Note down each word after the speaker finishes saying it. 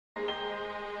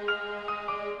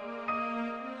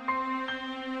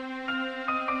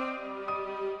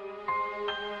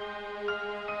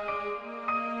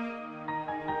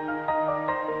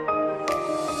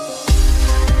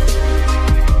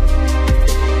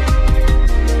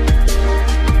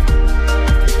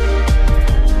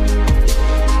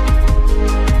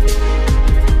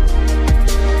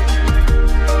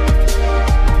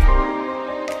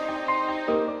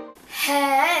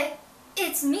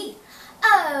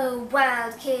Hello,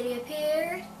 Wild Katie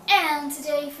appeared, and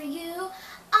today for you,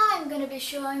 I'm going to be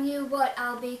showing you what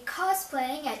I'll be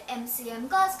cosplaying at MCM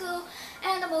Glasgow,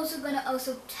 and I'm also going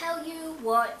to tell you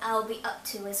what I'll be up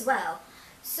to as well.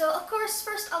 So of course,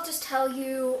 first I'll just tell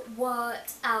you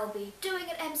what I'll be doing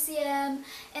at MCM,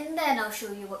 and then I'll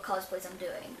show you what cosplays I'm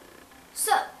doing.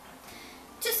 So,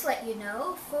 just to let you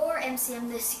know, for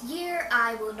MCM this year,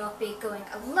 I will not be going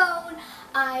alone.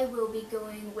 I will be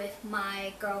going with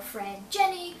my girlfriend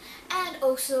Jenny and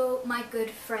also my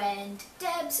good friend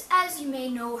Debs, as you may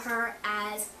know her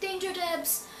as Danger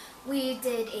Debs. We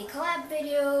did a collab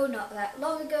video not that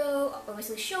long ago,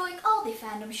 obviously showing all the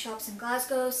fandom shops in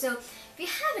Glasgow, so if you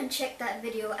haven't checked that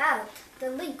video out, the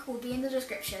link will be in the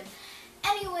description.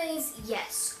 Anyways,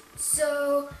 yes.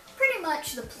 So pretty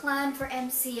much the plan for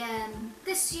MCM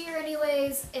this year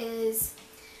anyways is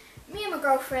me and my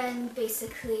girlfriend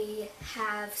basically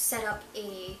have set up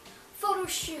a photo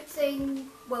shoot thing,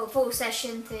 well, photo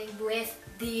session thing with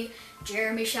the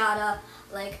Jeremy Shada.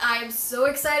 Like, I'm so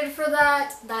excited for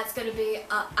that. That's gonna be,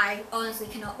 I honestly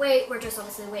cannot wait. We're just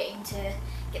obviously waiting to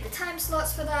get the time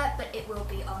slots for that, but it will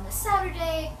be on the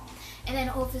Saturday. And then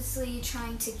obviously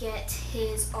trying to get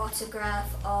his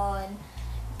autograph on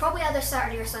probably either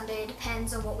Saturday or Sunday,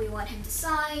 depends on what we want him to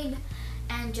sign,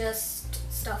 and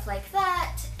just stuff like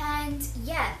that. And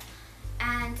yeah,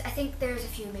 and I think there's a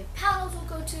few maybe panels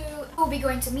we'll go to. We'll be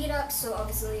going to meetups, so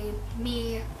obviously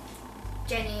me,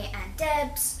 Jenny, and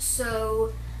Debs.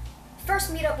 So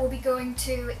first meetup we'll be going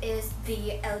to is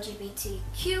the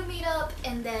LGBTQ meetup,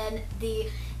 and then the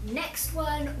next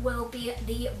one will be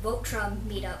the Voltron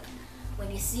meetup.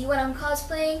 When you see what I'm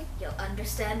cosplaying, you'll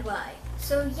understand why.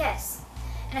 So yes.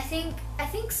 And I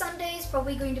think Sunday is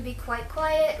probably going to be quite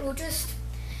quiet. We'll just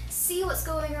see what's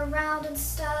going around and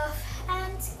stuff.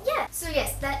 And yeah. So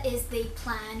yes, that is the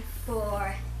plan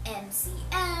for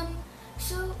MCM.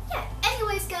 So yeah.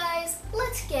 Anyways guys,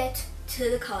 let's get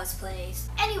to the cosplays.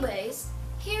 Anyways,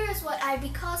 here is what I'd be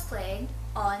cosplaying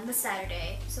on the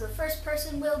Saturday. So the first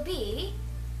person will be...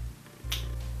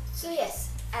 So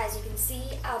yes, as you can see,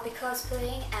 I'll be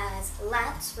cosplaying as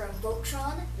Lance from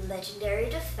Voltron Legendary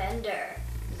Defender.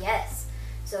 Yes,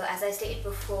 so as I stated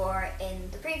before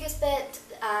in the previous bit,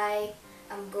 I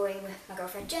am going with my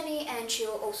girlfriend Jenny, and she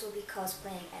will also be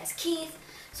cosplaying as Keith.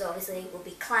 So obviously we'll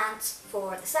be Clance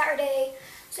for the Saturday.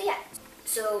 So yeah,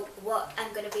 so what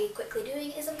I'm going to be quickly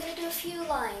doing is I'm going to do a few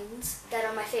lines that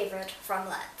are my favorite from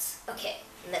Lance. Okay,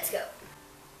 let's go.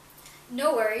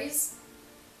 No worries.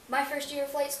 My first year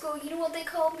of flight school, you know what they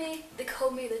called me? They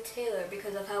called me the tailor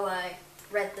because of how I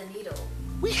thread the needle.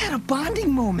 We had a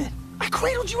bonding moment. I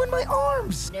cradled you in my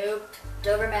arms. Nope,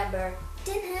 don't remember.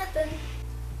 Didn't happen.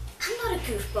 I'm not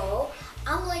a goofball.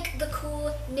 I'm like the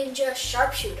cool ninja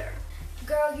sharpshooter.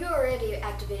 Girl, you already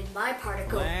activated my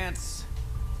particle. Lance.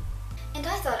 And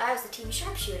I thought I was the team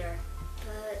sharpshooter,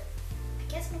 but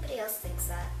I guess nobody else thinks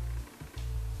that.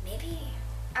 Maybe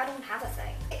I don't have a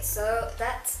thing. Okay, so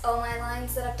that's all my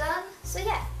lines that I've done. So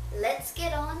yeah, let's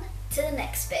get on to the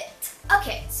next bit.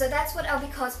 Okay, so that's what I'll be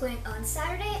cosplaying on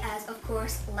Saturday as, of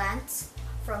course, Lance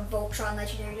from Voltron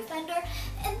Legendary Defender.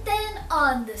 And then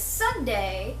on the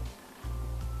Sunday,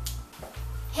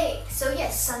 hey, so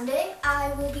yes, Sunday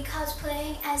I will be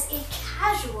cosplaying as a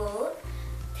casual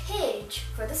Pidge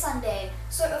for the Sunday.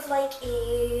 Sort of like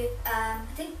a, I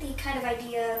think the kind of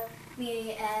idea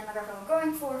me and my girlfriend were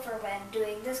going for when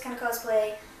doing this kind of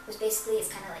cosplay was basically it's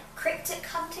kind of like cryptic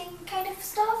hunting kind of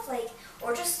stuff, like,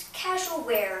 or just casual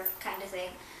wear kind of thing.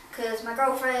 Because my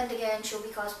girlfriend, again, she'll be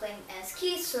cosplaying as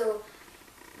Keith, so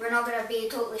we're not going to be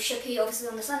totally shippy obviously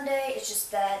on the Sunday. It's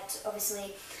just that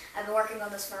obviously I've been working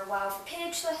on this for a while for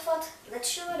Pidge, so I thought let's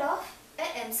show it off at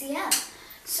MCM.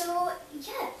 So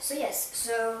yeah, so yes,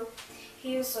 so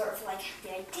here's sort of like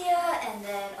the idea, and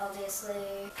then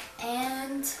obviously,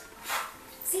 and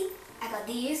see, I got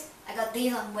these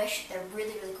on Wish. They're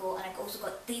really, really cool, and I also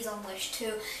got these on Wish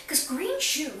too, because green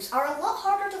shoes are a lot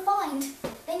harder to find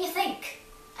than you think.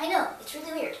 I know, it's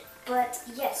really weird, but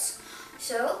yes.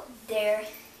 So there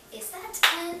is that,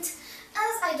 and as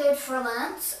I did for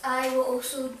Lance, I will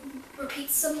also repeat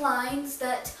some lines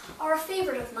that are a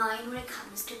favorite of mine when it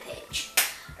comes to Pidge.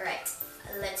 Alright,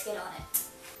 let's get on it.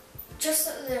 Just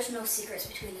so there's no secrets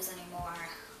between us anymore,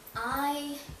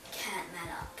 I can't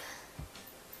man up.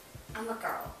 I'm a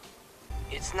girl.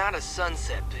 It's not a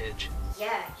sunset, Pidge.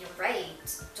 Yeah, you're right.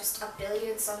 Just a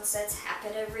billion sunsets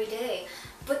happen every day.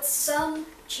 But some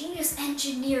genius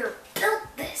engineer built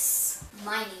this.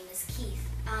 My name is Keith.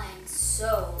 I'm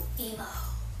so emo.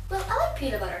 Well, I like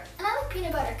peanut butter, and I like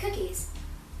peanut butter cookies.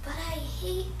 But I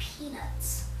hate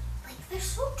peanuts. Like, they're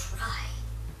so dry.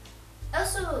 I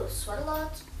also sweat a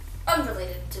lot,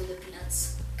 unrelated to the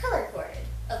peanuts. Color-coded,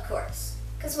 of course.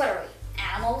 Because what are we?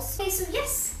 Animals? Okay, so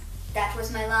yes, that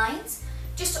was my lines.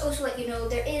 Just to also let you know,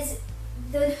 the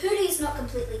hoodie's not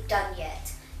completely done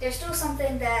yet. There's still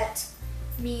something that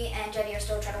me and Jenny are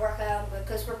still trying to work out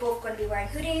because we're both going to be wearing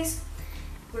hoodies.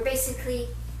 But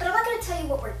I'm not going to tell you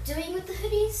what we're doing with the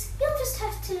hoodies. You'll just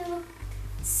have to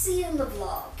see in the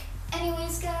vlog.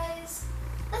 Anyways, guys,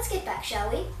 let's get back, shall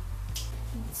we?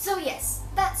 So yes,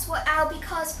 that's what I'll be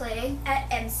cosplaying at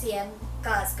MCM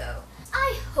Glasgow.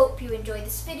 I hope you enjoyed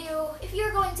this video. If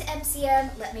you're going to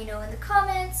MCM, let me know in the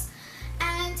comments.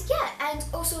 And yeah, and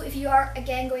also if you are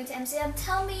again going to MCM,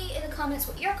 tell me in the comments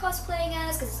what you're cosplaying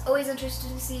as, because it's always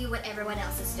interesting to see what everyone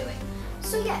else is doing.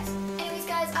 So yes, anyways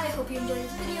guys, I hope you enjoyed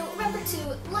this video. Remember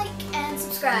to like and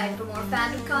subscribe for more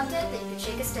fandom content that you can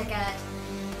shake a stick at.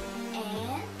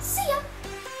 And see ya!